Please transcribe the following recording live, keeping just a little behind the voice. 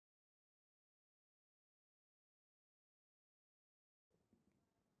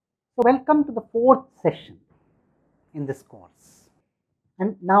So, welcome to the fourth session in this course,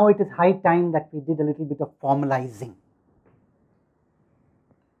 and now it is high time that we did a little bit of formalizing.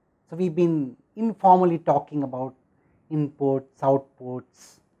 So, we have been informally talking about inputs,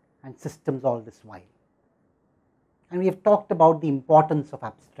 outputs and systems all this while, and we have talked about the importance of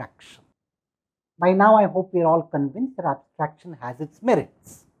abstraction. By now, I hope we are all convinced that abstraction has its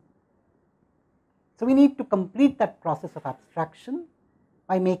merits. So, we need to complete that process of abstraction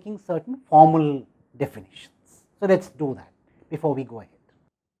by making certain formal definitions. So, let us do that before we go ahead.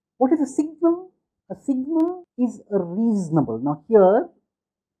 What is a signal? A signal is a reasonable. Now, here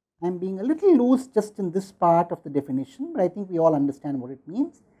I am being a little loose just in this part of the definition, but I think we all understand what it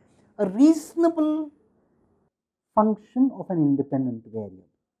means. A reasonable function of an independent variable.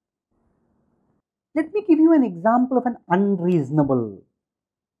 Let me give you an example of an unreasonable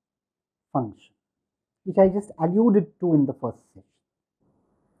function, which I just alluded to in the first session.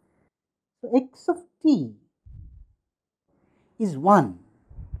 So, x of t is 1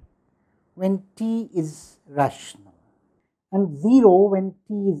 when t is rational and 0 when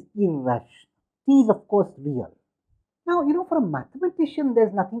t is irrational. T is of course real. Now, for a mathematician there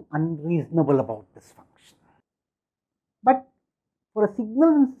is nothing unreasonable about this function, but for a signal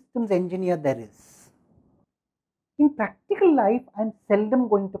and systems engineer there is. In practical life, I am seldom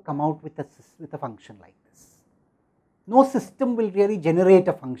going to come out with a function like this. No system will really generate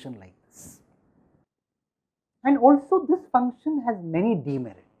a function like this. And also this function has many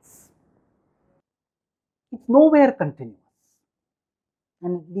demerits. It is nowhere continuous,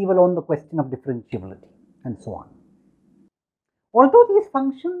 and leave alone the question of differentiability and so on. Although these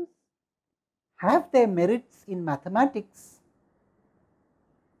functions have their merits in mathematics,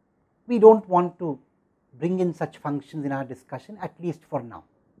 we do not want to bring in such functions in our discussion, at least for now.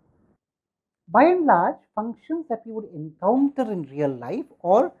 By and large, functions that we would encounter in real life,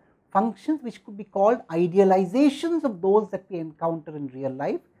 or functions which could be called idealizations of those that we encounter in real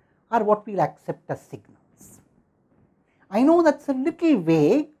life, are what we will accept as signals. I know that is a little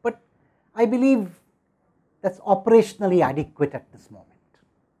vague, but I believe that is operationally adequate at this moment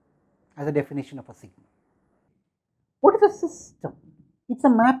as a definition of a signal. What is a system? It is a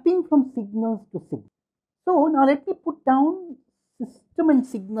mapping from signals to signals. So, now let me put down system and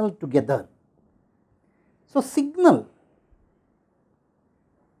signal together. So, signal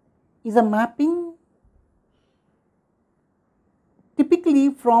is a mapping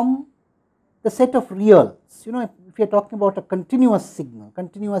typically from the set of reals. If you are talking about a continuous signal,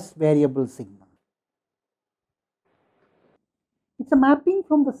 continuous variable signal, it is a mapping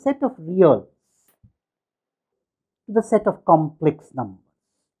from the set of reals to the set of complex numbers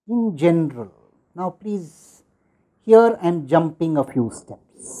in general. Now, please, here I am jumping a few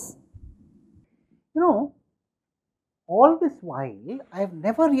steps. All this while I have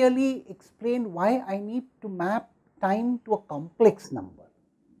never really explained why I need to map time to a complex number,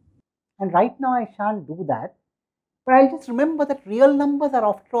 and right now I shall not do that, but I will just remember that real numbers are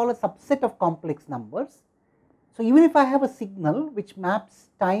after all a subset of complex numbers. So, even if I have a signal which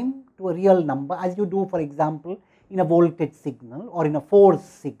maps time to a real number, as you do for example in a voltage signal or in a force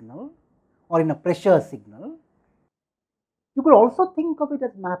signal or in a pressure signal, you could also think of it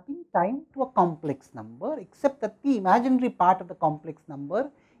as mapping time to a complex number, except that the imaginary part of the complex number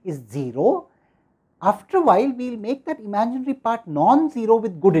is 0. After a while, we will make that imaginary part non-zero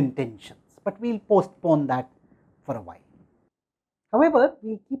with good intentions, but we will postpone that for a while. However,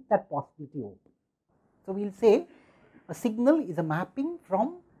 we will keep that possibility open. So, we will say a signal is a mapping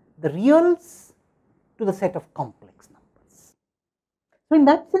from the reals to the set of complex numbers. So, in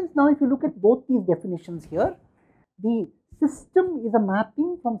that sense, now if you look at both these definitions here, the system is a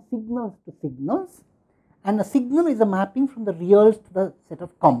mapping from signals to signals, and a signal is a mapping from the reals to the set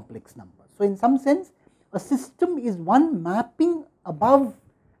of complex numbers. So, in some sense, a system is one mapping above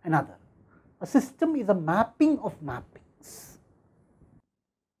another. A system is a mapping of mappings.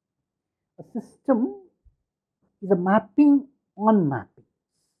 A system is a mapping on mappings,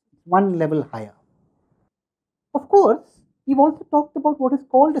 one level higher. Of course, we have also talked about what is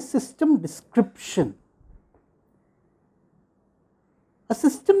called a system description. A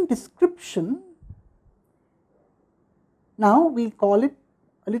system description, now we will call it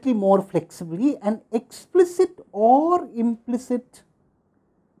a little more flexibly an explicit or implicit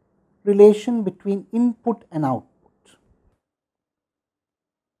relation between input and output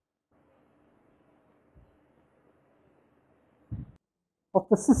of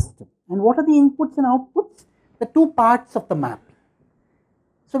the system. And what are the inputs and outputs? The two parts of the mapping.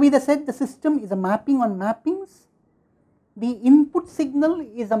 So, we said the system is a mapping on mappings. The input signal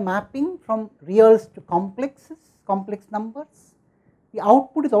is a mapping from reals to complex numbers. the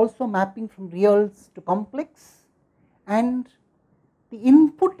output is also mapping from reals to complex, and the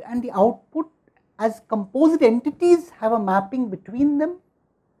input and the output as composite entities have a mapping between them,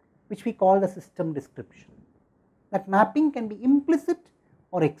 which we call the system description. That mapping can be implicit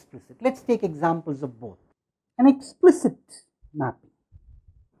or explicit. Let us take examples of both. An explicit mapping,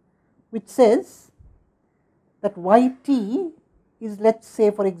 which says that yt is, let us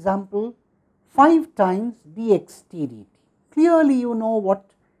say for example, 5 times dxt dt. Clearly you know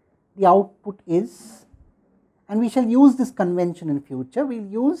what the output is, and we shall use this convention in future. We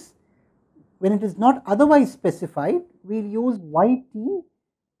will use, when it is not otherwise specified, we will use yt to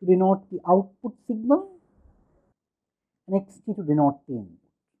denote the output signal and xt to denote the input.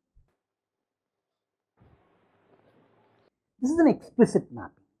 This is an explicit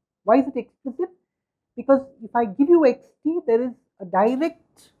mapping. Why is it explicit? Because if I give you xt, there is a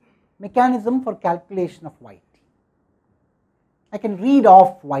direct mechanism for calculation of yt. I can read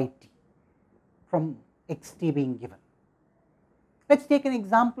off yt from xt being given. Let us take an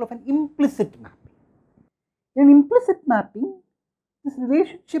example of an implicit mapping. In an implicit mapping, this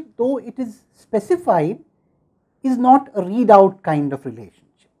relationship, though it is specified, is not a readout kind of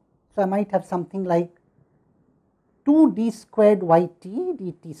relationship. So, I might have something like 2d squared yt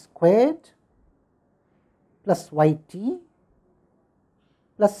dt squared plus yt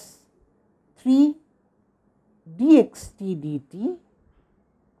plus 3 dxt dt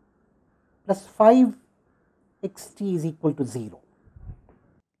plus 5 xt is equal to 0.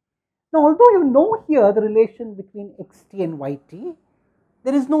 Now, although you know here the relation between xt and yt,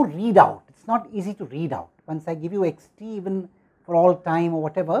 there is no readout. It is not easy to read out. Once I give you xt, even for all time or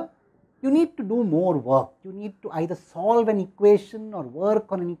whatever, you need to do more work. You need to either solve an equation or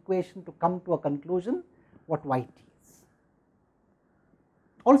work on an equation to come to a conclusion what yt is.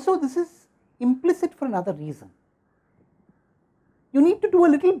 Also, this is implicit for another reason. You need to do a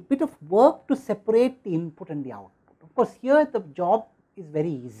little bit of work to separate the input and the output. Of course, here the job is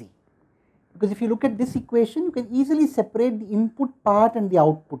very easy, because if you look at this equation, you can easily separate the input part and the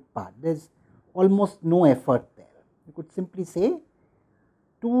output part. There is almost no effort there. You could simply say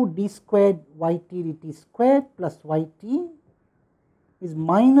 2d squared yt dt squared plus yt is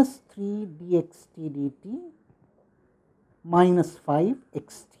minus 3 dxt dt minus 5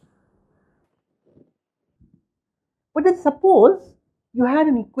 xt. But then suppose you had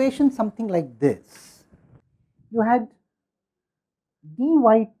an equation something like this. You had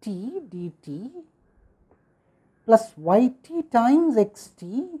dyt dt plus yt times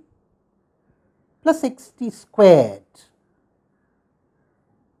xt plus xt squared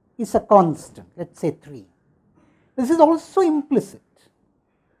is a constant, let us say 3. This is also implicit,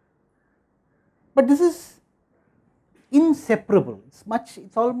 but this is inseparable.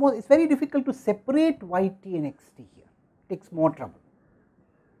 It's very difficult to separate yt and xt here. It takes more trouble.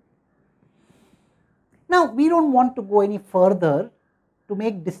 Now, we do not want to go any further to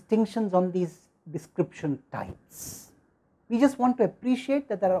make distinctions on these description types. We just want to appreciate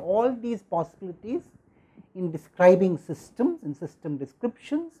that there are all these possibilities in describing systems and system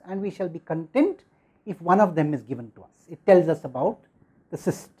descriptions, and we shall be content if one of them is given to us. It tells us about the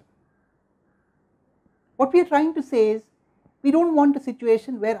system. What we are trying to say is, we do not want a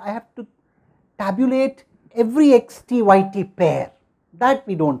situation where I have to tabulate every xt yt pair. That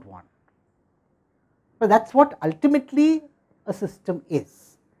we do not want. But that is what ultimately a system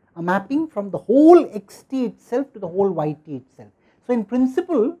is, a mapping from the whole xt itself to the whole yt itself. So, in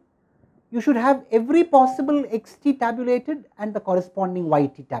principle, you should have every possible xt tabulated and the corresponding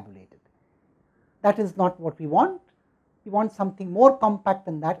yt tabulated. That is not what we want. We want something more compact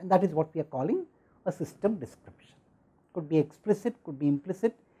than that, and that is what we are calling a system description. Could be explicit, could be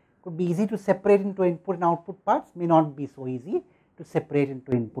implicit, could be easy to separate into input and output parts, may not be so easy to separate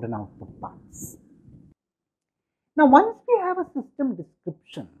into input and output parts. Now, once we have a system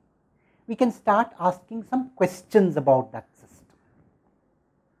description, we can start asking some questions about that system.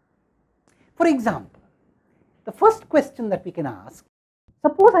 For example, the first question that we can ask,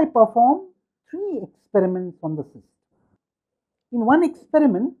 suppose I perform 3 experiments on the system. In one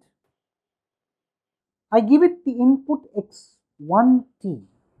experiment, I give it the input x1t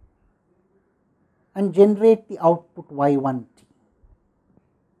and generate the output y1t.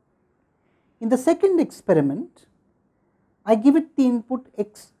 In the second experiment, I give it the input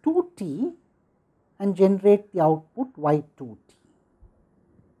x2t and generate the output y2t.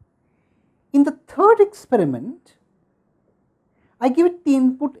 In the third experiment, I give it the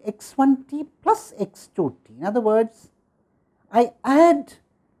input x1t plus x2t. In other words, I add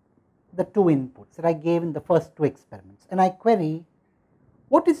the 2 inputs that I gave in the first 2 experiments, and I query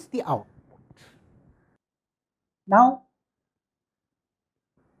what is the output. Now,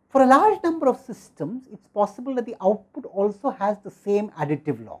 For a large number of systems, it is possible that the output also has the same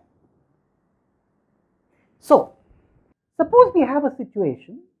additive law. So, suppose we have a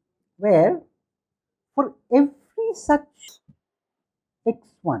situation where for every such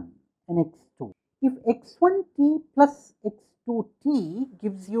x1 and x2, if x1t plus x2t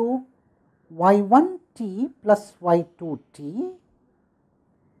gives you y1t plus y2t,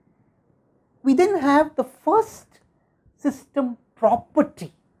 we then have the first system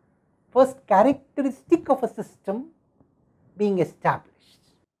property, first characteristic of a system being established.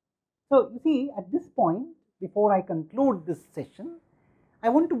 So, you see, at this point, before I conclude this session, I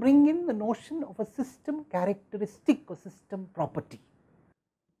want to bring in the notion of a system characteristic or system property.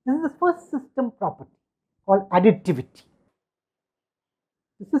 This is the first system property called additivity.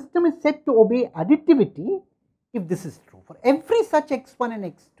 The system is said to obey additivity if this is true. For every such x1 and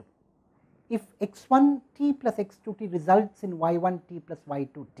x2, if x1t plus x2t results in y1t plus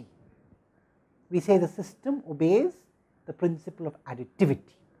y2t, we say the system obeys the principle of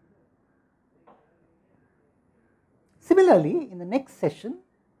additivity. Similarly, in the next session,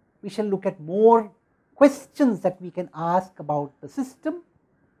 we shall look at more questions that we can ask about the system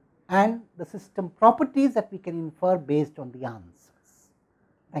and the system properties that we can infer based on the answers.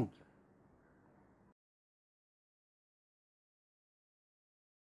 Thank you.